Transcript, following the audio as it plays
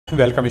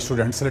Welcome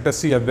students. Let us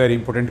see a very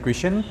important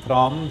question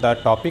from the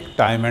topic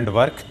time and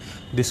work.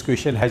 This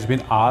question has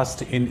been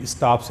asked in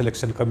Staff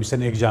Selection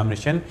Commission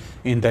examination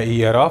in the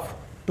year of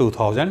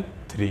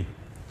 2003.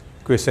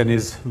 Question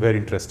is very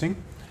interesting.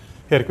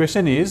 Here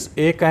question is,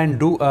 A can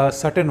do a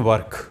certain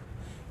work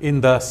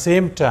in the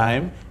same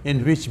time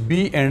in which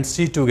B and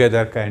C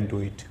together can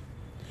do it.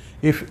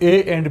 If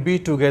A and B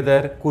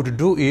together could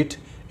do it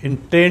in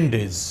 10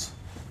 days,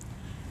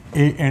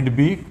 A and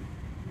B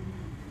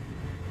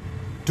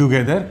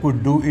together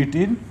could do it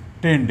in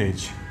 10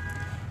 days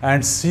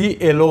and C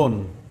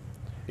alone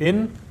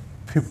in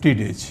 50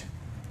 days,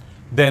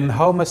 then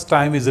how much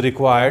time is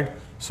required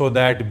so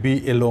that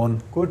B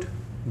alone could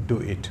do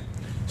it?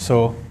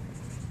 So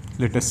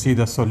let us see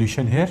the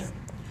solution here.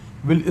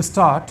 We'll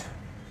start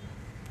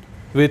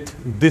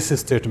with this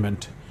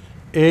statement.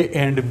 A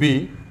and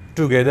B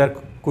together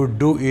could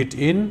do it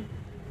in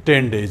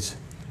 10 days.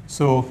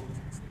 So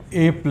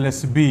A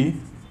plus B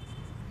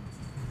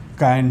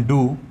can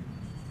do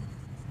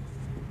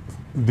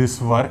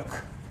this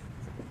work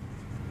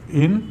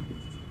in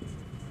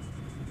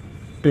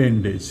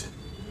 10 days.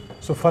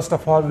 So first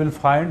of all, we'll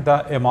find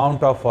the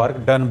amount of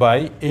work done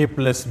by A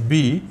plus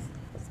B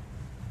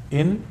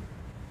in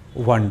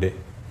 1 day.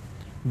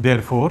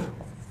 Therefore,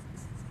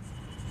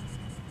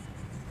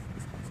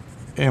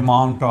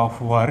 amount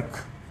of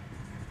work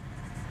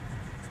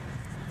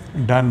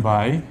done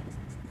by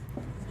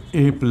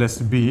A plus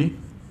B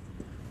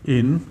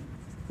in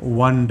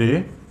 1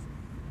 day,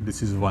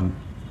 this is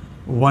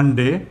 1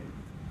 day,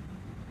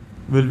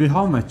 will be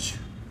how much?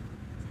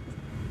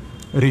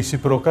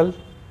 Reciprocal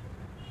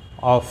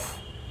of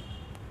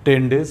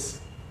 10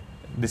 days.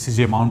 This is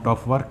the amount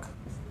of work,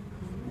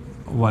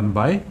 1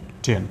 by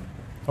 10.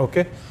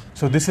 Okay.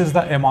 So this is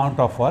the amount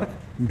of work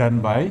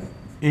done by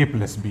A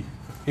plus B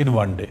in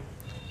 1 day.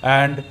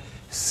 And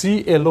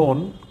C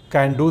alone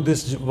can do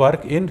this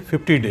work in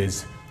 50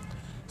 days.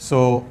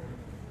 So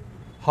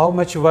how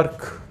much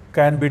work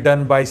can be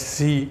done by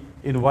C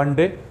in 1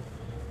 day?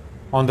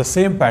 On the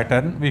same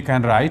pattern, we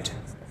can write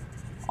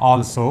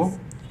also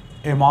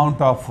amount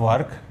of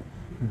work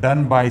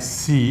done by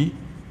C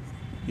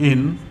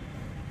in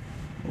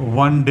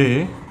 1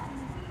 day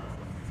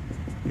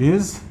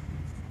is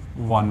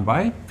 1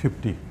 by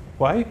 50.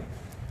 Why?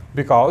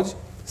 Because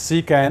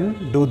C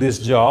can do this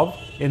job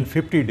in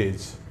 50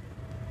 days.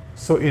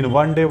 So in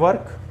 1 day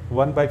work,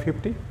 1 by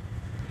 50,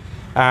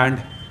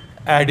 and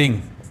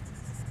adding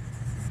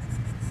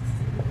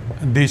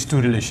these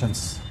two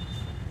relations.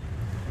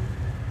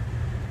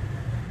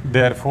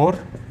 Therefore,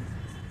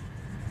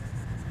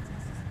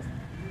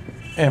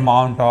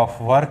 amount of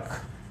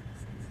work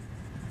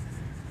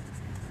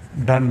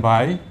done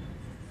by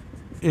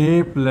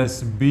A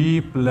plus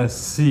B plus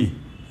C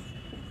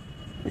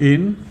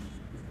in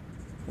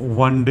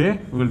 1 day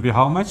will be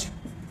how much?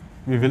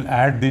 We will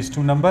add these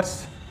two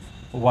numbers,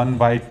 1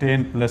 by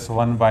 10 plus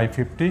 1 by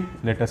 50.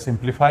 Let us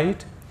simplify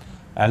it.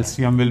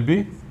 LCM will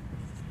be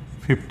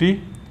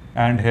 50,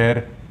 and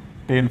here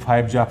 10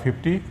 5 ja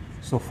 50.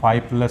 So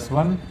 5 plus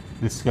 1,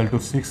 this is equal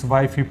to 6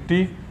 by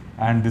 50,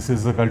 and this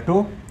is equal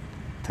to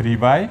 3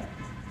 by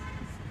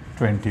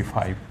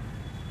 25.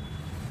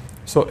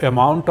 So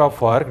amount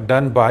of work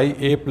done by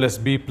A plus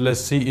B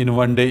plus C in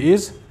 1 day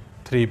is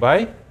 3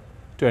 by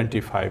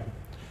 25.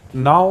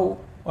 Now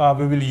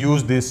we will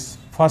use this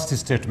first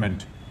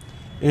statement.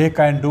 A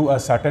can do a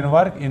certain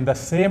work in the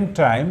same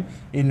time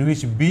in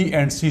which B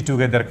and C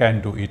together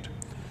can do it.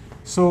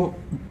 So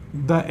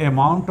the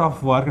amount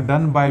of work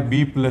done by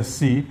B plus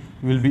C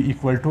will be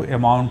equal to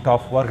amount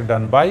of work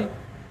done by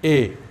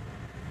A,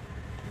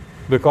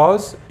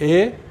 because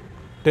A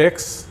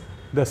takes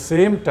the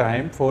same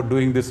time for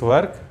doing this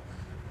work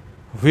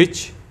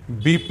which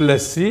B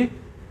plus C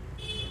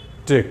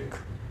take.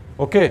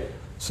 Okay.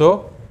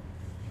 So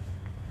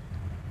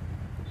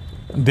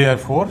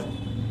therefore,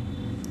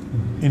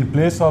 in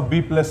place of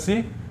B plus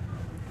C,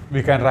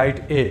 we can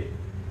write A.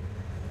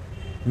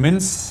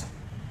 Means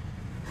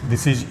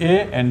this is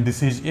A and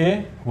this is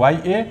A. Why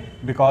A?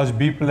 Because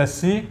B plus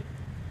C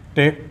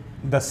take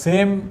the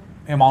same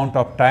amount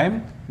of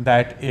time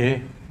that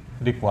A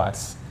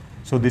requires.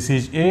 So this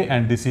is A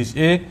and this is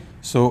A.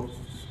 So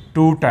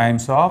 2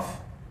 times of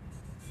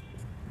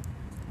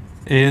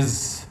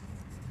A's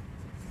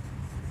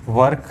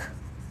work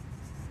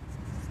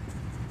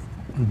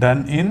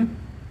done in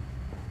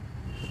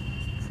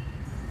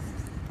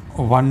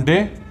 1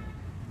 day,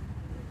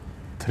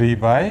 3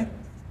 by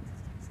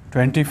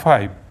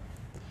 25,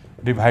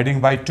 dividing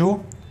by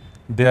 2.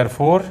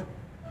 Therefore,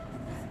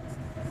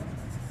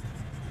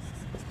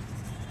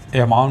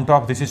 amount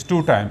of, this is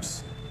 2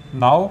 times.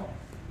 Now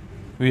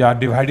we are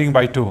dividing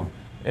by 2.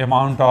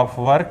 Amount of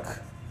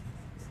work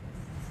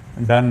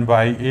done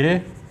by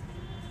A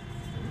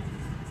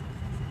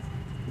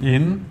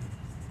in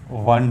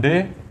 1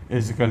 day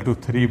is equal to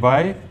 3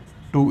 by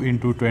 2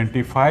 into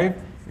 25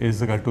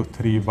 is equal to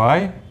 3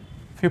 by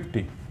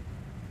 50.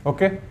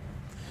 Okay.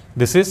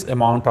 This is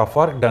amount of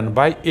work done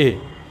by A,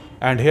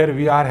 and here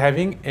we are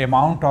having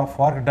amount of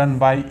work done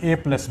by A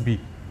plus B.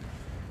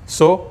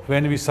 So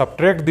when we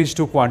subtract these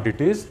two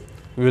quantities,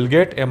 we will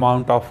get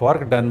amount of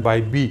work done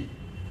by B.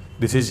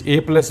 This is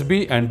A plus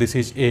B and this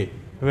is A.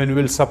 When we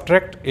will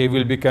subtract, A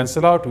will be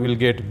cancelled out, we will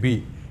get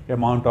B,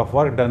 amount of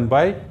work done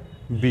by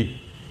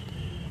B.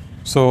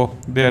 So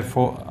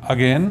therefore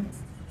again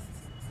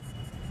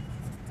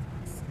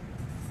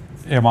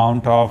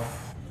amount of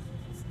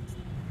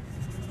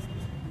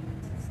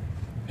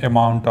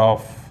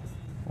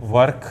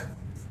work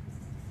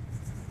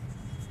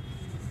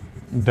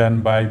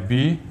done by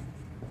B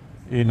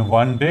in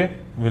one day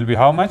will be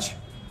how much?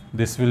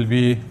 This will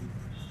be,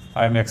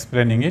 I am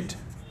explaining it,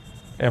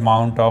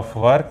 amount of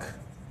work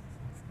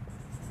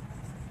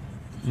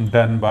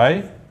done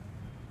by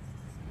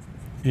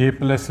A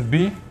plus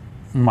B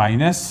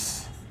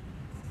minus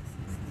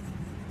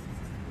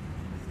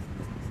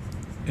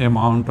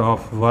amount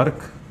of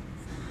work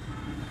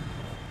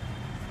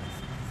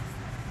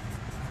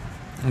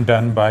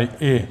done by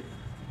A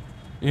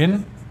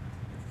in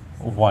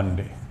one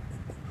day.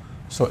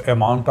 So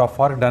amount of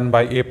work done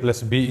by A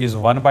plus B is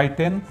 1 by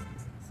 10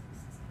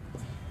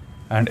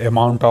 and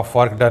amount of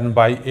work done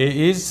by A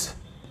is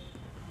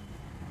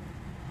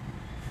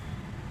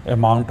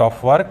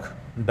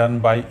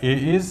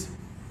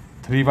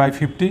 3 by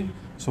 50.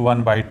 So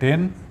 1 by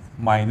 10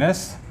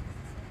 minus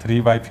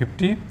 3 by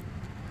 50.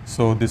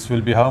 So this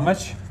will be how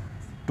much?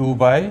 2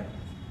 by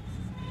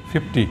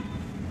 50.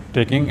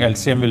 Taking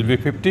LCM will be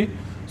 50.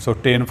 So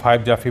 10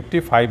 5 ja 50,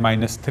 5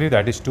 minus 3,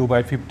 that is 2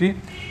 by 50.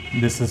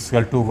 This is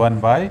equal to 1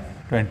 by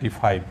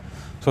 25.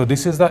 So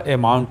this is the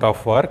amount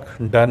of work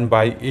done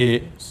by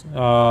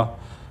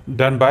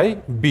done by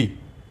B.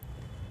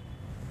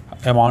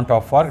 Amount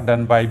of work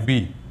done by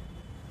B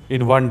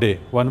in one day,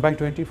 1 by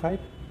 25.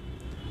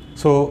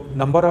 So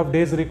number of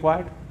days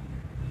required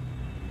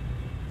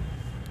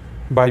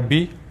by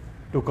B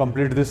to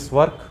complete this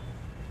work,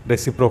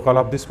 reciprocal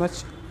of this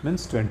much,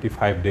 means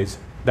 25 days.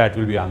 That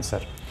will be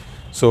answer.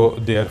 So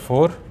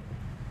therefore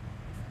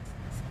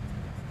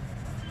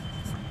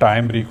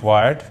time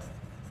required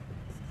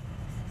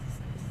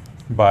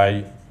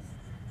by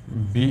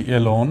B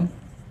alone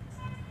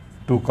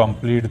to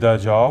complete the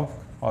job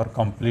or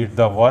complete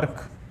the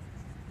work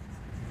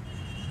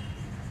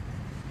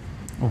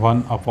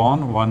 1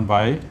 upon 1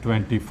 by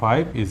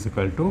 25 is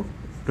equal to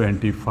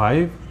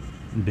 25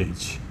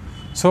 days.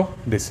 So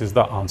this is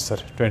the answer,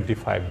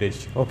 25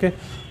 days. Okay,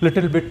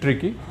 little bit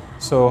tricky.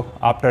 So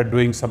after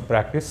doing some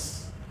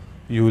practice,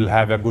 you will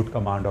have a good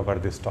command over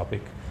this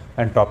topic.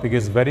 And topic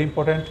is very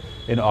important.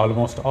 In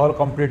almost all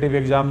competitive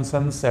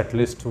examinations, at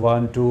least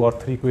 1, 2 or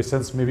 3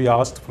 questions may be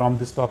asked from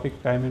this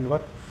topic, time and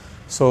work.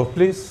 So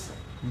please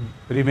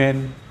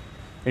remain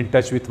in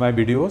touch with my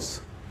videos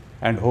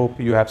and hope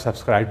you have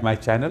subscribed my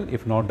channel.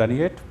 If not done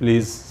yet,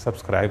 please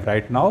subscribe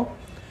right now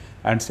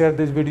and share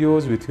these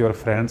videos with your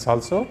friends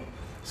also,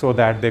 so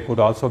that they could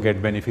also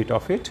get benefit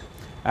of it.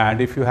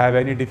 And if you have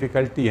any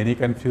difficulty, any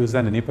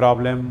confusion, any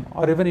problem,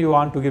 or even you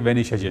want to give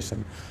any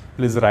suggestion,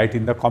 please write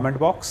in the comment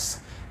box.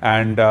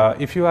 And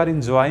if you are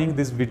enjoying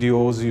these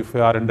videos, if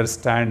you are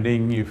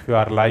understanding, if you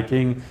are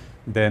liking,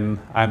 then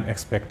I'm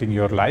expecting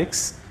your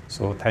likes.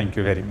 So thank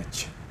you very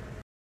much.